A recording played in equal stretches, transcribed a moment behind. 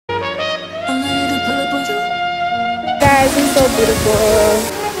is so beautiful.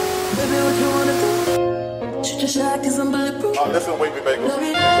 Oh, listen, wait, me back.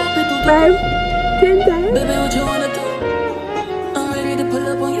 5, 10 times. Baby, what you wanna do? I'm ready to pull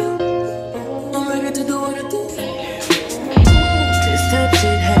up on you. I'm ready to do what I do. This type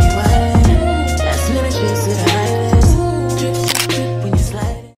shit have you wildin'. Last minute shit to the highest. Drip, drip, drip when you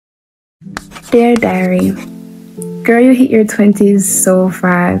slide. Dear Diary, girl, you hit your 20s so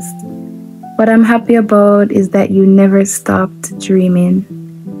fast. What I'm happy about is that you never stopped dreaming.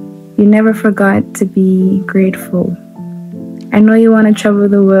 You never forgot to be grateful. I know you want to travel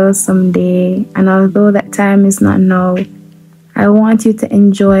the world someday, and although that time is not now, I want you to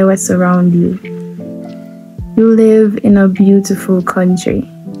enjoy what's around you. You live in a beautiful country,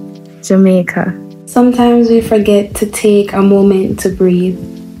 Jamaica. Sometimes we forget to take a moment to breathe.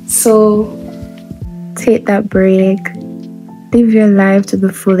 So take that break, live your life to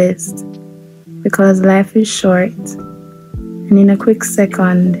the fullest, because life is short, and in a quick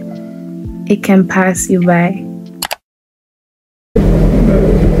second, it can pass you by.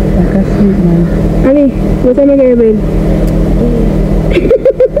 Ali, what time are you going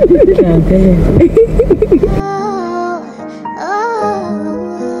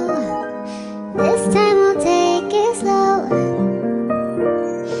This time we'll take it slow.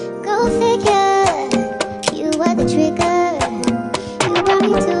 Go figure, you are the trigger. You brought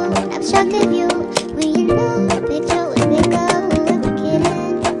me to an abstracted view. When you know the picture was bigger, we were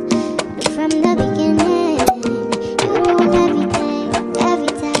beginning. But from the beginning, you rule everything,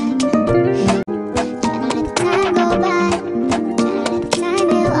 every time. Tryna let the time go by. Tryna let the time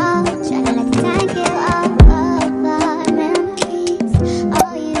heal all. Tryna let the time kill all of our memories.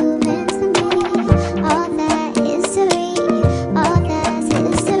 All you meant to me, all that history, all that's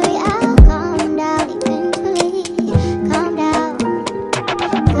history. I'll calm down eventually. Calm down,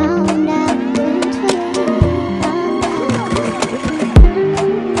 calm down eventually.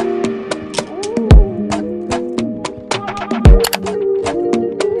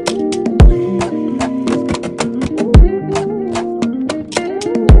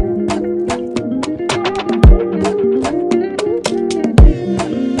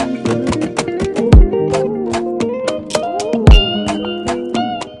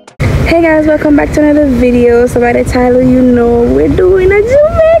 Hey guys, welcome back to another video. So by the title, you know we're doing a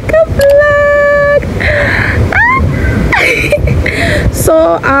Jamaica vlog.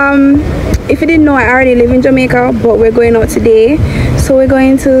 So if you didn't know, I already live in Jamaica, but we're going out today. So we're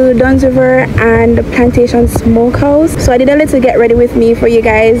going to Dunn's River and the Plantation Smokehouse. So I did a little get ready with me for you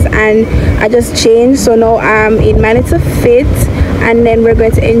guys, and I just changed. So now I'm in my little fit, and then we're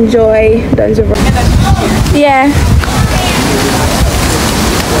going to enjoy Dunn's River. Yeah.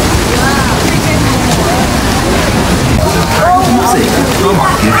 From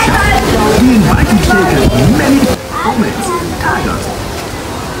our gift shop, we invite you to take as many moments, tag us,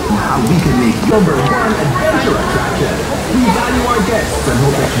 on how we can make number one adventure attraction. We value our guests and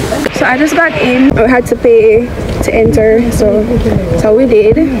hope that you. So I just got in. I had to pay to enter, so we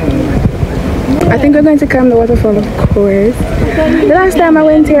did. I think we're going to climb the waterfall, of course. The last time I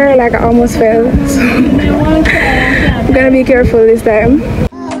went here, like, I almost fell, so I'm gonna be careful this time.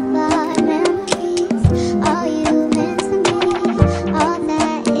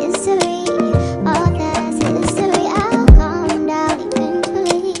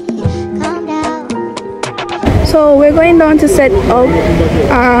 So we're going down to set up.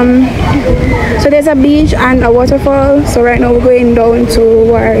 So there's a beach and a waterfall. So right now we're going down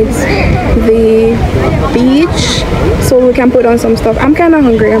towards the beach so we can put on some stuff. I'm kind of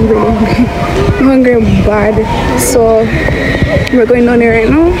hungry. I'm really hungry. I'm hungry bad. So we're going down there right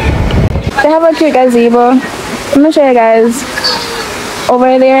now. They have a cute gazebo. I'm gonna show you guys.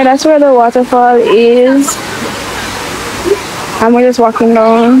 Over there, that's where the waterfall is. And we're just walking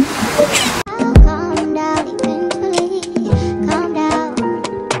down.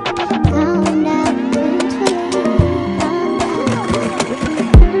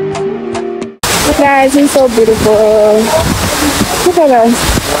 Guys, it's so beautiful. Look at us.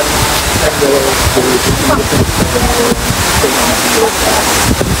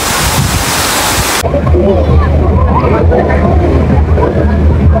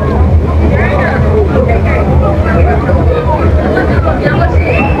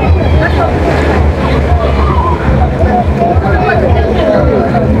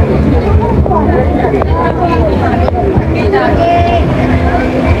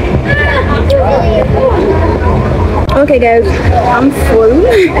 Okay guys, I'm full.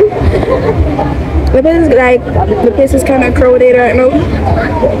 The place is kind of crowded right now,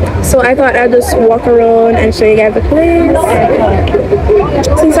 so I thought I'd just walk around and show you guys the place.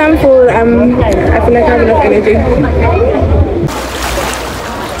 Since I'm full, I feel like I have enough energy.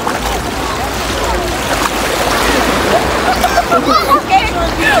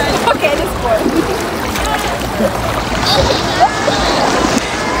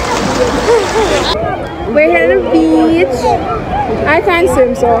 We're here at the beach. I can't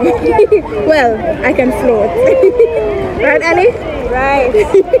swim, so well, I can float. Right, Ellie? Right.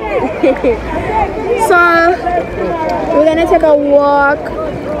 So we're gonna take a walk.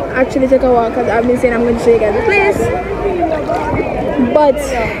 Actually, take a walk because I've been saying I'm going to show you guys the place, but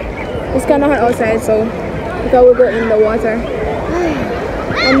it's kind of hot outside, so we thought we'll go in the water.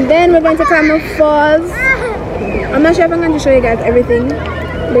 And then we're going to climb the falls. I'm not sure if I'm going to show you guys everything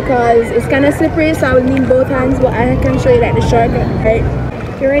because it's kind of slippery, so I will need both hands, but I can show you like the shortcut. Right?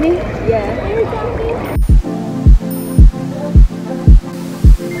 You ready? Yeah.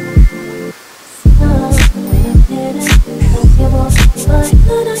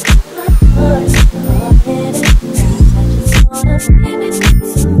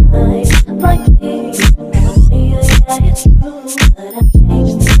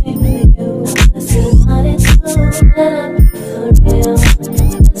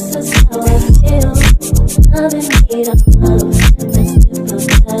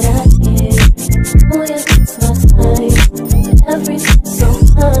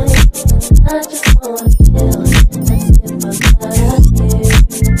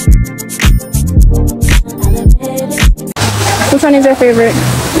 Which one is your favorite?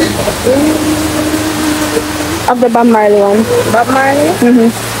 Of the Bob Marley one. Bob Marley?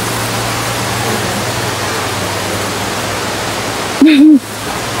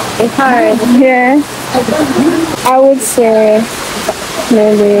 It's hard. Yeah. I would say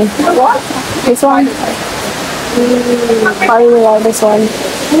maybe this one. I really like this one.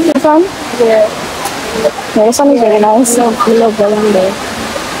 This one? Yeah. Yeah, this one is really nice. I love the one there.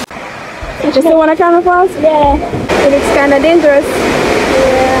 Just the one I came across? Yeah. But it's kind of dangerous.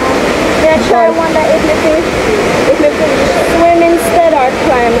 Yeah. Yeah, try one that if we swim instead or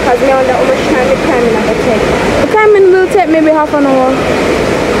climb, because we don't know how much time the climbing will take. The climbing will take maybe half an hour.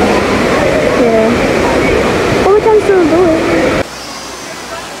 Yeah. But we can still do it.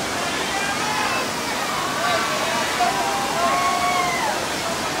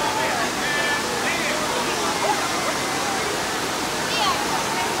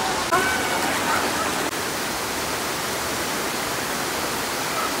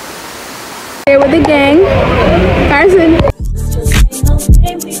 Here with the gang, Carson.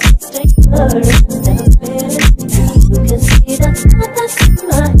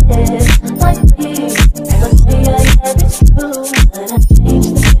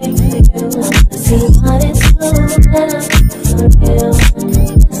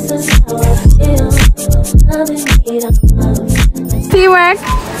 Teamwork.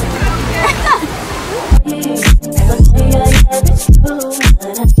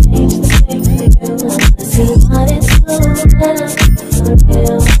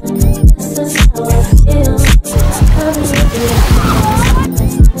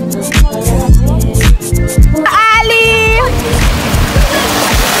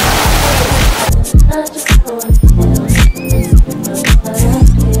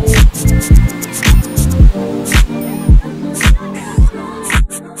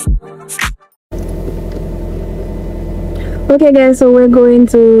 Okay guys, so we're going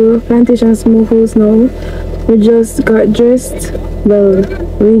to Plantation Smokehouse now. We just got dressed, well,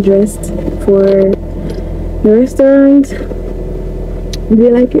 redressed for the restaurant. Do you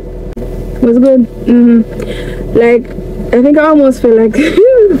like it? It was good. Like, I think I almost felt like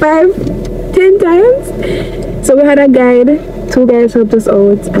 5-10 times. So we had a guide, 2 guys helped us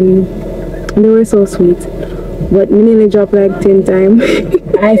out and they were so sweet. But we nearly dropped like 10 times.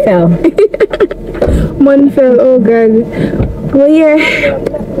 I fell. One fell, oh god. Well, yeah,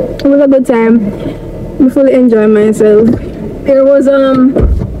 it was a good time. I fully enjoyed myself. There was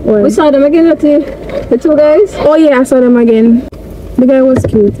what? We saw them again, the 2 guys. Oh yeah, I saw them again. The guy was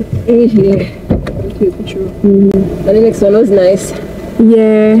cute. Yeah, cute for sure. And the next one was nice.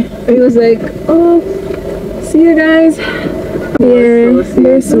 Yeah, he was like, oh, see you guys. Yeah,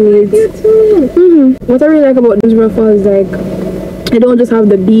 they're sweet. What I really like about this river falls is like, you don't just have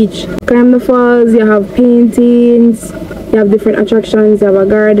the beach. Climb the falls, you have paintings, you have different attractions, you have a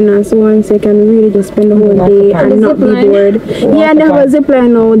garden and so on, so you can really just spend the whole day and not be bored. Yeah, and they have a zip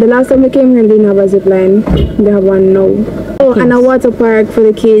line now. The last time we came here, they didn't have a zip line. They have one now. Oh, and a water park for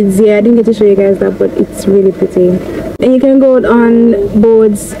the kids. Yeah, I didn't get to show you guys that, but it's really pretty. And you can go out on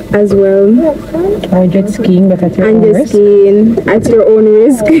boats as well. Or jet skiing, but at your own risk. And jet skiing at your own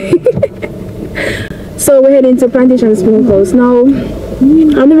risk. So we're heading to Plantation Smokehouse now.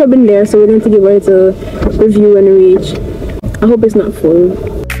 I've never been there, so we're going to give it a review when we reach. I hope it's not full.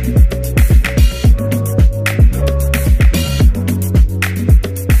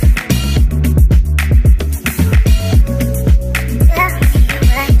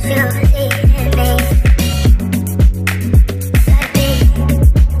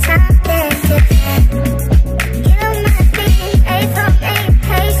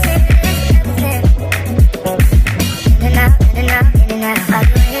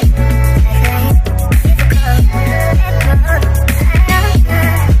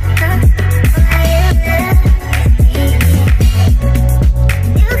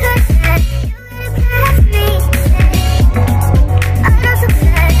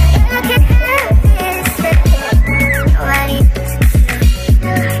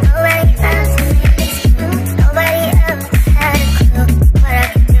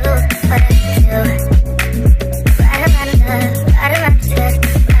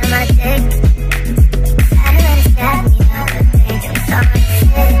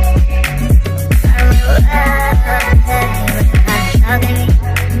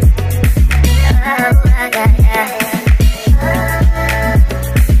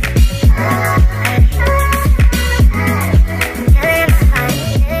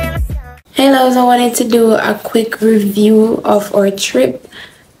 also wanted to do a quick review of our trip,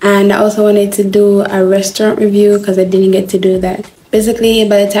 and I also wanted to do a restaurant review because I didn't get to do that. Basically,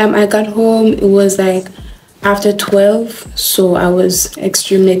 by the time I got home, it was like after 12, so I was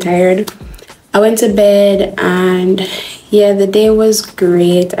extremely tired. I went to bed, and yeah, the day was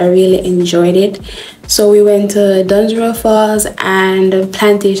great. I really enjoyed it. So we went to Dunn Falls and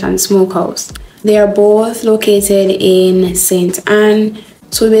Plantation Smokehouse. They are both located in St.Ann.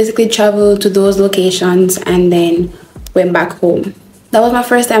 So we basically traveled to those locations and then went back home. That was my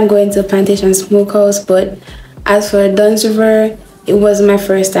first time going to Plantation Smokehouse, but as for Dunn's River, it was my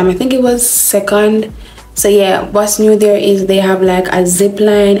first time. I think it was second. So yeah, what's new there is they have like a zip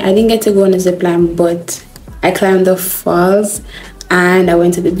line. I didn't get to go on a zip line, but I climbed the falls and I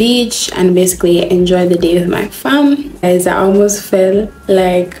went to the beach and basically enjoyed the day with my fam. Guys, I almost fell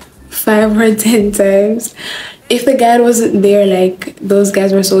like 5 or 10 times. If the guide wasn't there, like those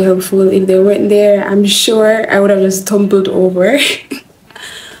guys were so helpful. If they weren't there, I'm sure I would have just tumbled over.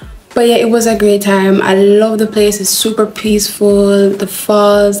 But yeah, it was a great time. I love the place. It's super peaceful. The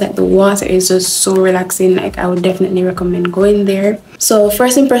falls, like the water is just so relaxing. Like I would definitely recommend going there. So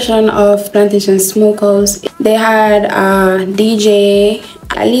first impression of Plantation Smokehouse, they had a DJ,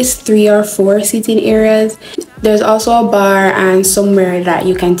 at least 3 or 4 seating areas. There's also a bar and somewhere that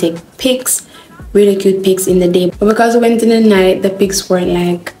you can take pics, really cute pics in the day. But because we went in the night, the pics weren't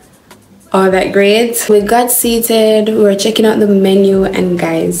like all that great. We got seated, we were checking out the menu, and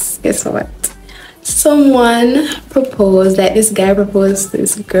guys, guess what? Someone proposed, like this guy proposed to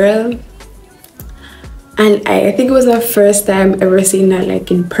this girl, and I think it was my first time ever seeing that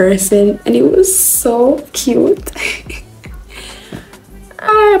like in person, and it was so cute.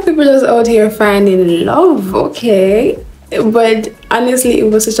 People just out here finding love, okay? But honestly,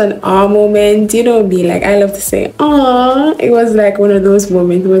 it was such an awe moment, you know me, like I love to say aw. It was like one of those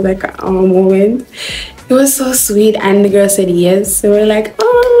moments. It was like an awe moment. It was so sweet, and the girl said yes, so we're like,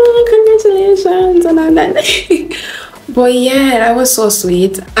 oh, congratulations and all that. But yeah, that was so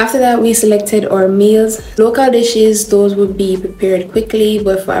sweet. After that, we selected our meals. Local dishes, those would be prepared quickly,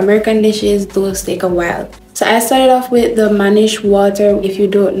 but for American dishes, those take a while. So I started off with the manish water. If you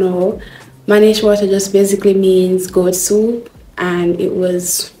don't know, manish water just basically means goat soup, and it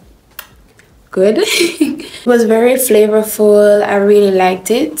was good. It was very flavorful. I really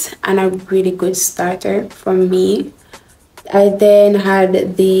liked it, and a really good starter from me. I then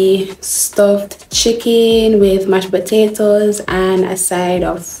had the stuffed chicken with mashed potatoes and a side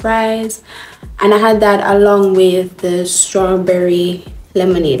of fries, and I had that along with the strawberry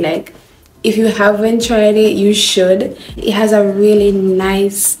lemonade. Like if you haven't tried it, you should. It has a really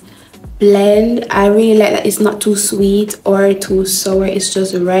nice blend. I really like that it's not too sweet or too sour. It's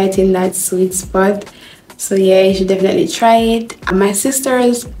just right in that sweet spot. So yeah, you should definitely try it. My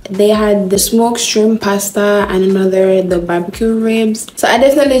sisters, they had the smoked shrimp pasta and another the barbecue ribs. So I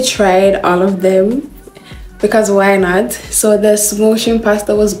definitely tried all of them because why not? So the smoked shrimp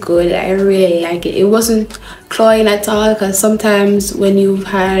pasta was good. I really like it. It wasn't cloying at all, because sometimes when you've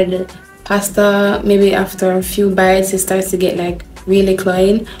had pasta, maybe after a few bites it starts to get like really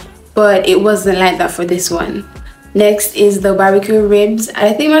cloying, but it wasn't like that for this one. Next is the barbecue ribs.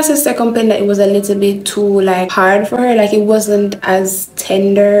 I think my sister complained that it was a little bit too like hard for her, like it wasn't as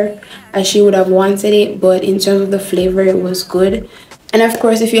tender as she would have wanted it, but in terms of the flavor it was good. And of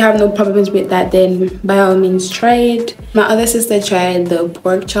course, if you have no problems with that, then by all means try it. My other sister tried the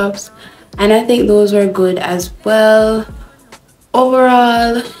pork chops, and I think those were good as well.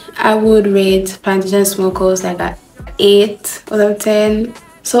 Overall, I would rate Plantation Smokehouse like an 8 out of 10.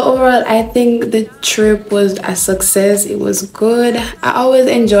 So overall, I think the trip was a success. It was good. I always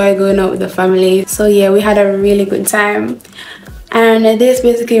enjoy going out with the family. So yeah, we had a really good time. And this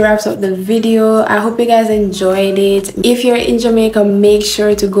basically wraps up the video. I hope you guys enjoyed it. If you're in Jamaica, make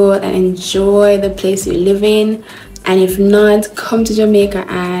sure to go and enjoy the place you live in. And if not, come to Jamaica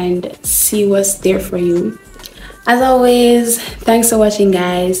and see what's there for you. As always, thanks for watching,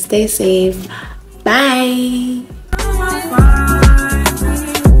 guys. Stay safe. Bye.